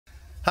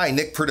Hi,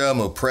 Nick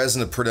Perdomo,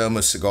 president of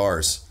Perdomo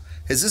Cigars.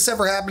 Has this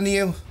ever happened to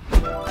you?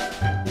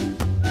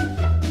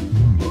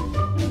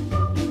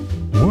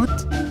 What?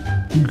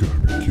 You gotta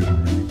be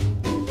kidding me.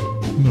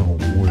 No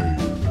way.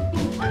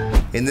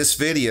 In this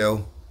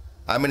video,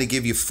 I'm going to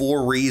give you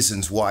 4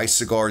 reasons why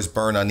cigars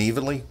burn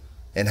unevenly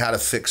and how to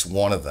fix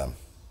one of them.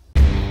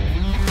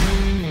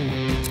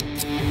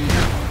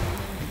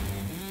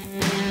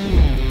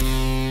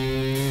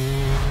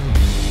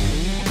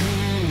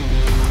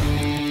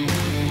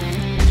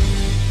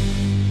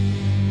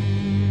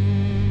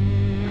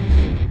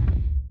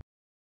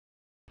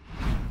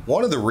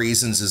 One of the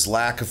reasons is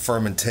lack of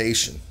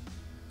fermentation.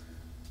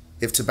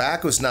 If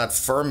tobacco is not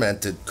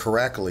fermented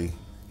correctly,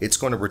 it's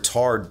going to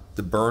retard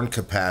the burn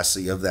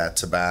capacity of that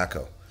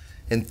tobacco.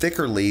 And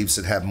thicker leaves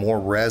that have more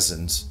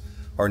resins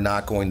are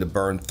not going to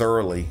burn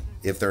thoroughly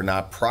if they're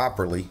not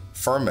properly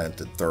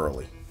fermented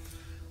thoroughly.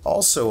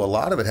 Also, a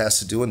lot of it has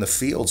to do in the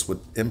fields with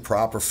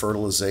improper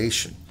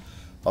fertilization.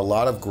 A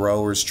lot of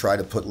growers try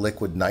to put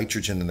liquid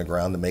nitrogen in the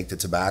ground to make the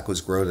tobaccos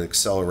grow at an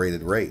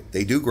accelerated rate.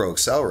 They do grow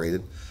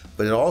accelerated,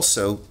 but it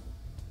also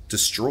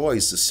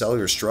destroys the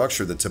cellular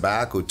structure of the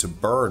tobacco to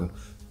burn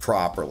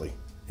properly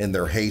in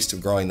their haste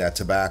of growing that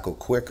tobacco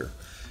quicker.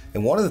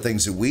 And one of the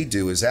things that we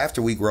do is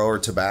after we grow our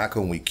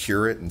tobacco and we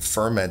cure it and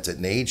ferment it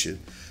and age it,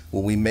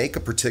 when we make a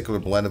particular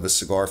blend of a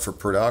cigar for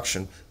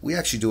production, we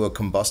actually do a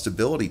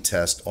combustibility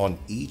test on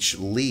each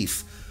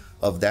leaf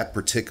of that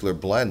particular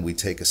blend. We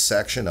take a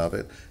section of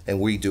it and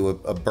we do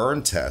a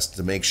burn test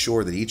to make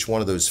sure that each one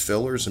of those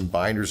fillers and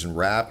binders and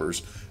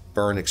wrappers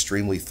burn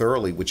extremely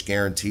thoroughly, which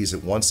guarantees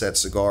that once that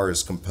cigar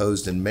is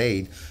composed and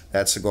made,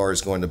 that cigar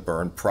is going to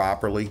burn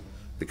properly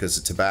because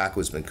the tobacco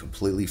has been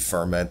completely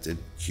fermented,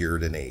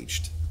 cured, and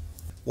aged.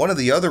 One of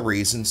the other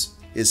reasons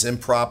is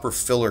improper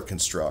filler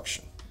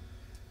construction.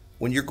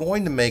 When you're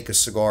going to make a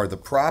cigar, the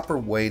proper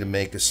way to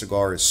make a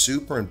cigar is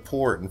super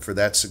important for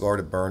that cigar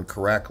to burn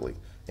correctly.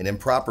 And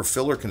improper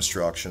filler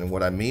construction, and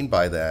what I mean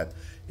by that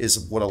is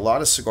what a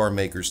lot of cigar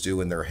makers do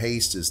in their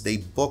haste is they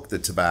book the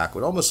tobacco.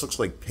 It almost looks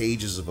like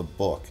pages of a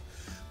book.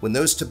 When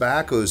those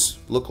tobaccos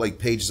look like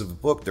pages of a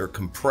book, they're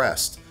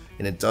compressed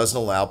and it doesn't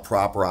allow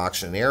proper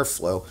oxygen and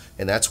airflow,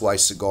 and that's why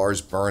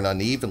cigars burn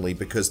unevenly,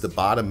 because the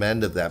bottom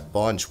end of that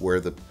bunch where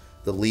the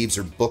leaves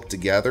are booked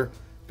together,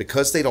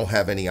 because they don't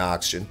have any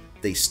oxygen,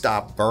 they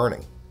stop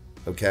burning,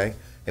 okay?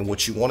 And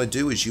what you want to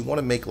do is you want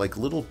to make like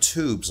little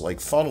tubes,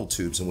 like funnel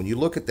tubes, and when you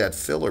look at that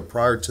filler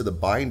prior to the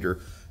binder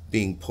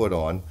being put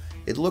on,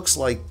 it looks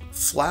like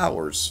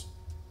flowers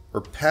or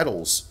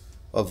petals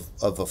of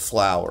a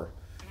flower.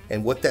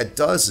 And what that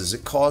does is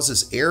it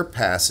causes air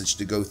passage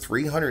to go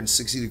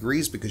 360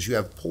 degrees because you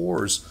have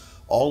pores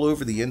all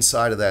over the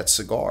inside of that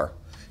cigar.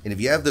 And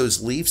if you have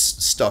those leaves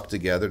stuck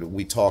together that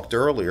we talked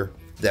earlier,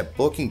 that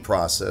booking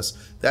process,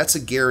 that's a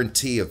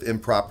guarantee of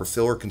improper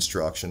filler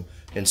construction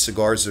and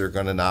cigars that are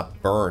going to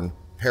not burn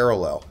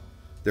parallel.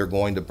 They're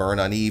going to burn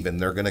uneven,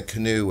 they're going to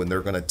canoe, and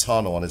they're going to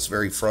tunnel, and it's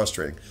very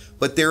frustrating.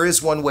 But there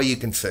is one way you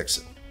can fix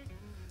it.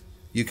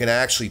 You can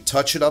actually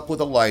touch it up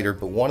with a lighter,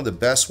 but one of the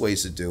best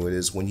ways to do it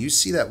is when you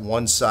see that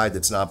one side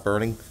that's not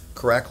burning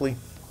correctly,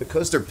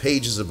 because they're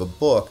pages of a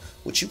book,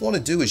 what you want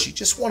to do is you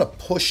just want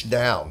to push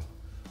down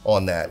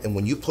on that. And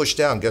when you push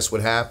down, guess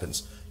what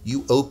happens?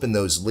 You open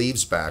those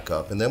leaves back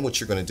up, and then what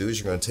you're going to do is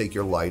you're going to take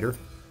your lighter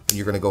and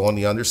you're going to go on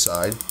the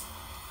underside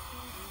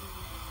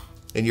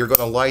and you're going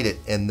to light it,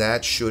 and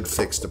that should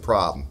fix the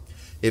problem.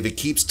 If it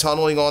keeps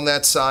tunneling on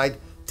that side,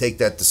 take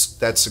that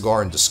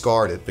cigar and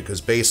discard it, because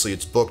basically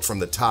it's booked from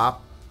the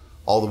top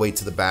all the way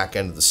to the back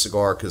end of the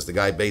cigar, because the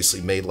guy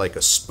basically made like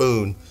a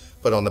spoon,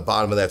 but on the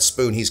bottom of that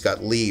spoon he's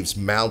got leaves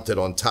mounted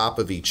on top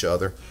of each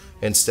other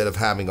instead of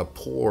having a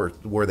pore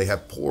where they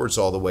have pores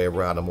all the way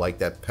around them, like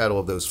that petal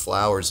of those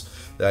flowers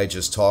that I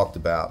just talked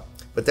about.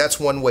 But that's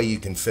one way you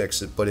can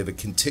fix it. But if it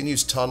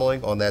continues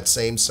tunneling on that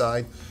same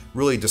side,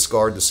 really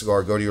discard the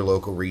cigar. Go to your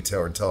local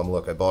retailer and tell them,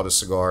 look, I bought a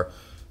cigar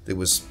that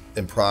was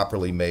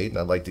improperly made and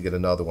I'd like to get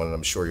another one, and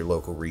I'm sure your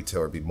local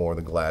retailer would be more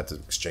than glad to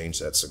exchange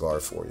that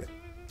cigar for you.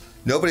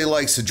 Nobody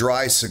likes a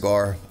dry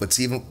cigar, but it's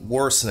even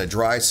worse than a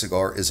dry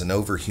cigar is an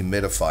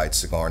over-humidified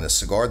cigar. And a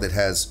cigar that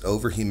has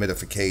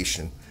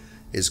over-humidification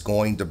is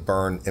going to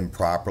burn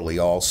improperly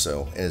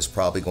also, and is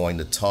probably going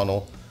to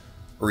tunnel,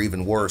 or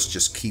even worse,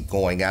 just keep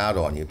going out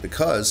on you,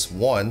 because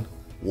one,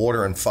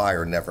 water and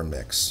fire never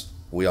mix.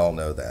 We all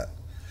know that.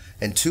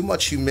 And too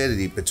much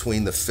humidity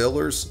between the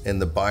fillers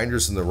and the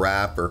binders and the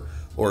wrapper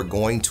are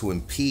going to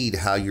impede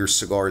how your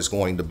cigar is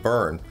going to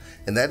burn.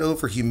 And that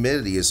over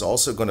humidity is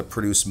also going to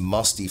produce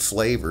musty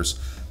flavors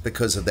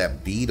because of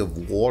that bead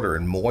of water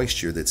and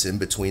moisture that's in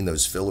between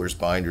those fillers,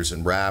 binders,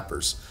 and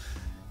wrappers.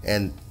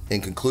 And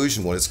in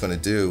conclusion, what it's going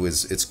to do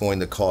is it's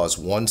going to cause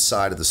one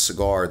side of the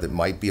cigar that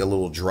might be a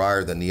little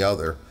drier than the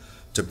other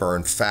to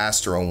burn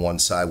faster on one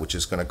side, which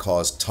is going to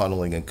cause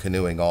tunneling and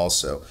canoeing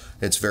also.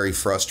 It's very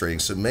frustrating.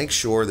 So make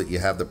sure that you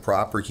have the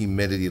proper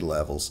humidity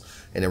levels.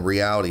 And in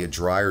reality, a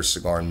drier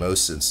cigar in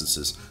most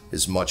instances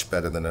is much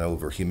better than an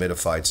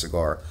over-humidified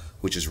cigar,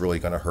 which is really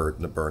going to hurt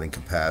in the burning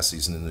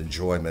capacities and in the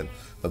enjoyment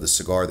of the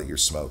cigar that you're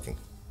smoking.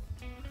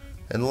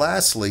 And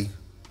lastly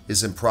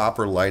is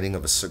improper lighting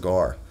of a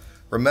cigar.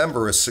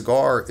 Remember, a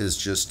cigar is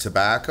just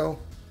tobacco,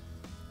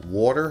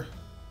 water,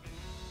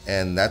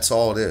 and that's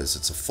all it is.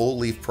 It's a full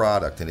leaf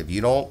product, and if you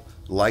don't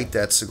light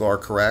that cigar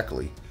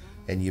correctly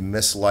and you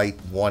mislight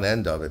one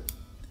end of it,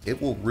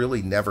 it will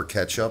really never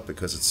catch up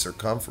because it's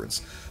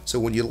circumference. So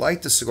when you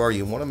light the cigar,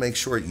 you want to make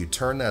sure that you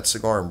turn that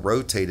cigar and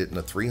rotate it in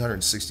a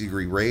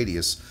 360-degree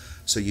radius,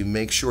 so you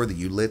make sure that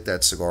you lit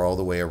that cigar all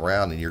the way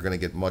around, and you're going to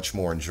get much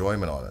more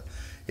enjoyment on it.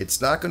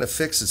 It's not going to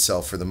fix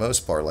itself for the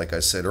most part, like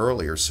I said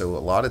earlier, so a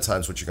lot of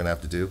times what you're going to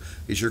have to do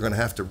is you're going to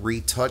have to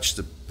retouch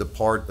the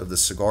part of the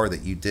cigar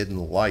that you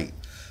didn't light.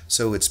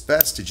 So it's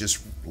best to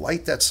just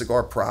light that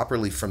cigar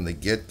properly from the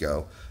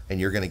get-go, and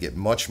you're going to get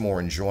much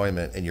more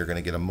enjoyment, and you're going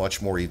to get a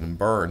much more even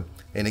burn.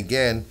 And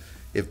again,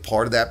 if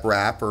part of that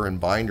wrapper and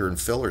binder and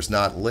filler is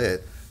not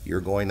lit,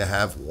 you're going to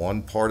have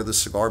one part of the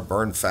cigar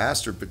burn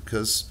faster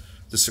because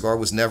the cigar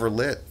was never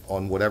lit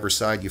on whatever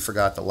side you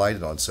forgot to light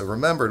it on. So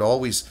remember to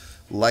always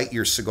light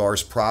your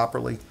cigars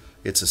properly.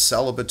 It's a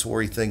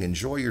celebratory thing.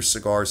 Enjoy your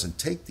cigars and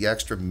take the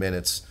extra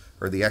minutes,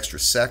 or the extra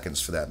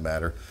seconds for that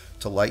matter,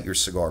 to light your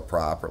cigar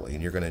properly,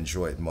 and you're going to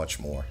enjoy it much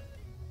more.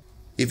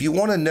 If you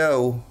want to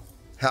know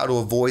how to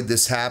avoid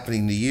this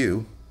happening to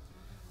you,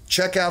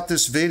 check out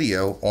this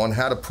video on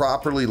how to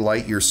properly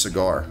light your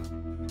cigar.